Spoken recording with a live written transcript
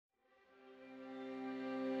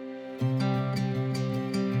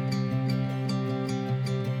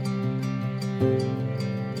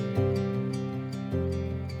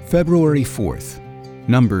February 4th,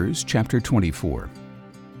 Numbers chapter 24.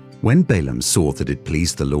 When Balaam saw that it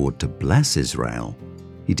pleased the Lord to bless Israel,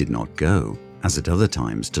 he did not go, as at other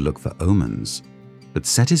times, to look for omens, but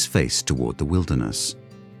set his face toward the wilderness.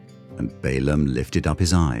 And Balaam lifted up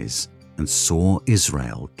his eyes, and saw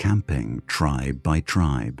Israel camping tribe by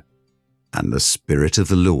tribe. And the Spirit of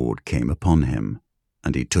the Lord came upon him,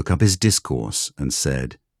 and he took up his discourse, and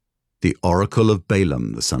said, The oracle of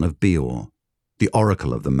Balaam the son of Beor, the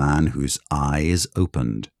oracle of the man whose eye is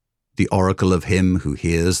opened, the oracle of him who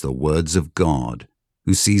hears the words of God,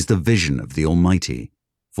 who sees the vision of the Almighty,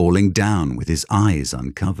 falling down with his eyes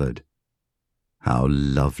uncovered. How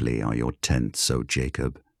lovely are your tents, O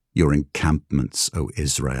Jacob, your encampments, O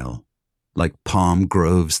Israel, like palm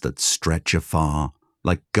groves that stretch afar,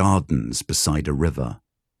 like gardens beside a river,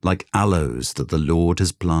 like aloes that the Lord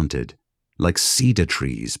has planted, like cedar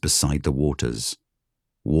trees beside the waters.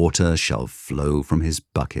 Water shall flow from his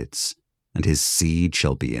buckets, and his seed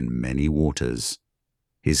shall be in many waters.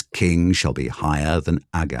 His king shall be higher than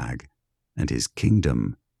Agag, and his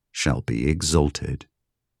kingdom shall be exalted.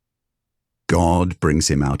 God brings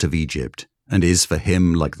him out of Egypt, and is for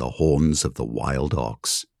him like the horns of the wild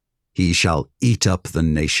ox. He shall eat up the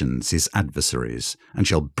nations, his adversaries, and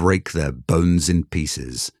shall break their bones in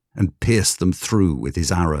pieces, and pierce them through with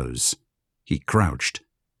his arrows. He crouched,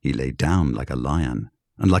 he lay down like a lion,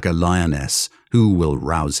 and like a lioness, who will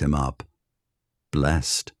rouse him up?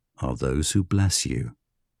 Blessed are those who bless you,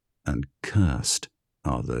 and cursed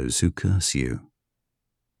are those who curse you.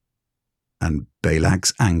 And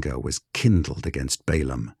Balak's anger was kindled against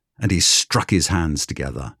Balaam, and he struck his hands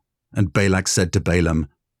together. And Balak said to Balaam,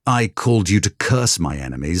 I called you to curse my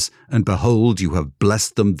enemies, and behold, you have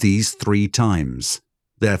blessed them these 3 times.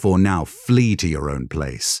 Therefore now flee to your own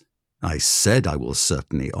place. I said I will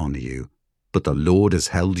certainly honor you, but the Lord has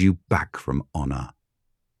held you back from honor.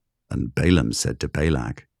 And Balaam said to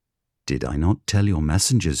Balak, Did I not tell your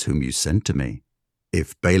messengers whom you sent to me?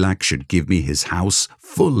 If Balak should give me his house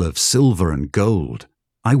full of silver and gold,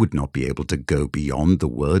 I would not be able to go beyond the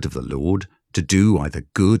word of the Lord, to do either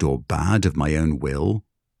good or bad of my own will.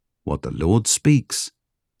 What the Lord speaks,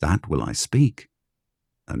 that will I speak.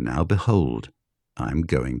 And now behold, I am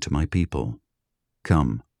going to my people.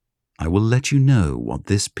 Come, I will let you know what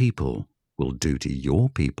this people will do to your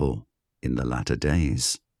people in the latter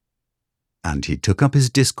days. And he took up his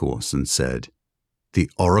discourse and said, The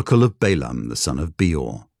oracle of Balaam the son of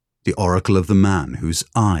Beor, the oracle of the man whose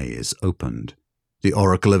eye is opened, the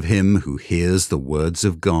oracle of him who hears the words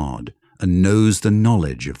of God and knows the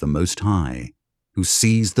knowledge of the Most High, who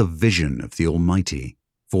sees the vision of the Almighty,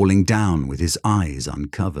 falling down with his eyes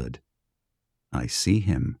uncovered. I see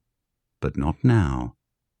him, but not now.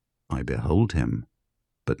 I behold him,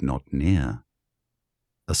 but not near.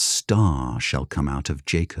 A star shall come out of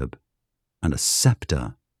Jacob, and a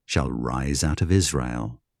scepter shall rise out of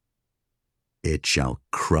Israel. It shall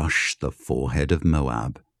crush the forehead of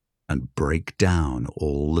Moab, and break down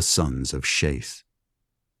all the sons of Sheth.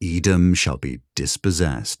 Edom shall be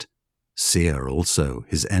dispossessed. Seir also,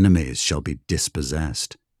 his enemies, shall be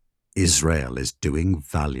dispossessed. Israel is doing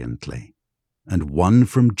valiantly, and one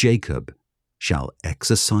from Jacob shall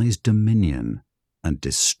exercise dominion and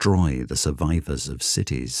destroy the survivors of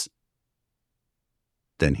cities.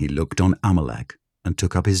 Then he looked on Amalek and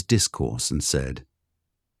took up his discourse and said,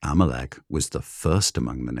 Amalek was the first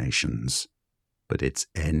among the nations, but its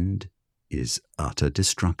end is utter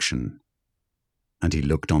destruction. And he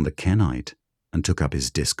looked on the Kenite and took up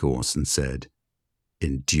his discourse and said,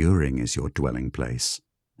 Enduring is your dwelling place,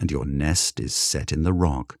 and your nest is set in the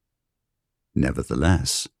rock.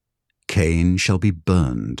 Nevertheless, Cain shall be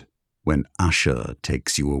burned when Ashur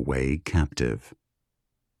takes you away captive.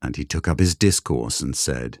 And he took up his discourse and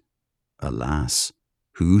said, Alas,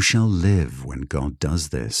 who shall live when God does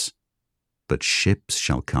this? But ships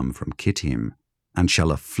shall come from Kittim, and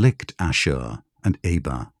shall afflict Ashur and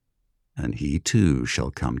Eber, and he too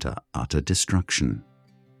shall come to utter destruction.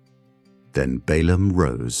 Then Balaam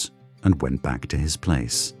rose and went back to his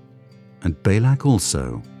place, and Balak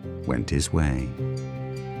also went his way.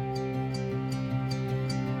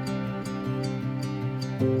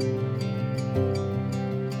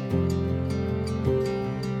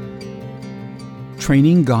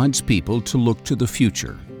 Training God's People to Look to the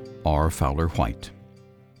Future, R. Fowler White.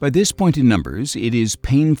 By this point in Numbers, it is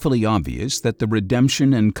painfully obvious that the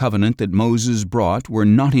redemption and covenant that Moses brought were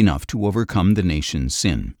not enough to overcome the nation's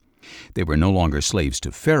sin. They were no longer slaves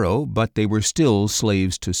to Pharaoh, but they were still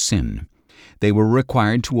slaves to sin. They were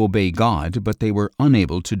required to obey God, but they were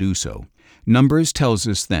unable to do so. Numbers tells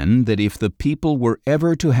us then that if the people were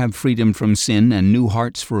ever to have freedom from sin and new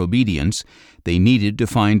hearts for obedience, they needed to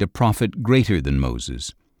find a prophet greater than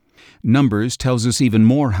Moses. Numbers tells us even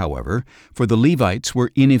more, however, for the Levites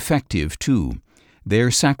were ineffective too. Their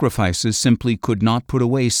sacrifices simply could not put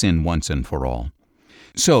away sin once and for all.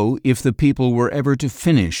 So, if the people were ever to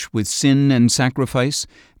finish with sin and sacrifice,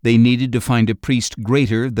 they needed to find a priest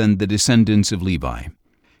greater than the descendants of Levi.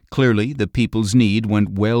 Clearly, the people's need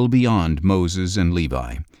went well beyond Moses and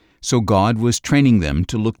Levi, so God was training them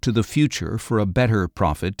to look to the future for a better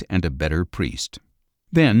prophet and a better priest.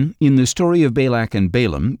 Then, in the story of Balak and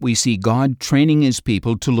Balaam, we see God training His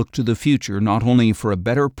people to look to the future not only for a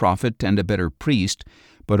better prophet and a better priest,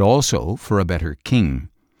 but also for a better king.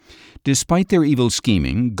 Despite their evil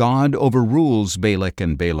scheming, God overrules Balak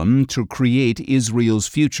and Balaam to create Israel's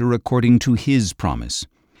future according to His promise.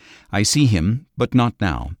 I see him, but not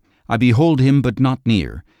now. I behold him, but not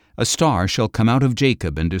near. A star shall come out of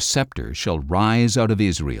Jacob, and a scepter shall rise out of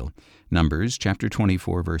Israel. Numbers chapter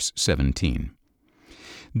 24, verse 17.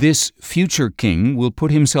 This future king will put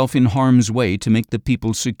himself in harm's way to make the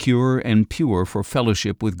people secure and pure for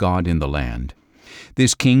fellowship with God in the land.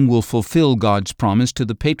 This king will fulfill God's promise to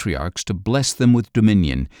the patriarchs to bless them with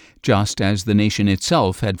dominion, just as the nation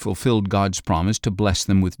itself had fulfilled God's promise to bless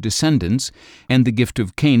them with descendants, and the gift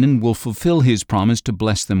of Canaan will fulfill His promise to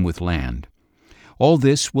bless them with land. All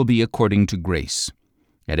this will be according to grace.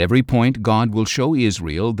 At every point, God will show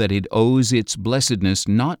Israel that it owes its blessedness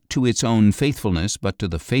not to its own faithfulness, but to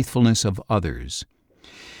the faithfulness of others.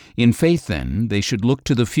 In faith, then, they should look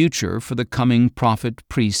to the future for the coming prophet,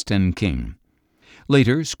 priest, and king.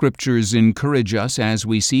 Later, Scriptures encourage us as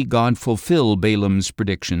we see God fulfill Balaam's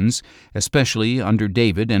predictions, especially under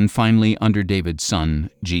David and finally under David's son,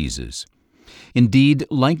 Jesus. Indeed,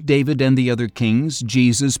 like David and the other kings,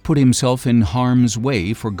 Jesus put Himself in harm's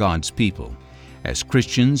way for God's people. As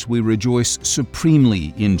Christians, we rejoice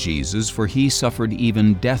supremely in Jesus, for He suffered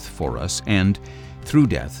even death for us, and, through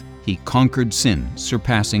death, He conquered sin,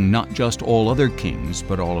 surpassing not just all other kings,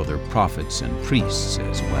 but all other prophets and priests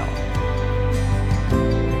as well.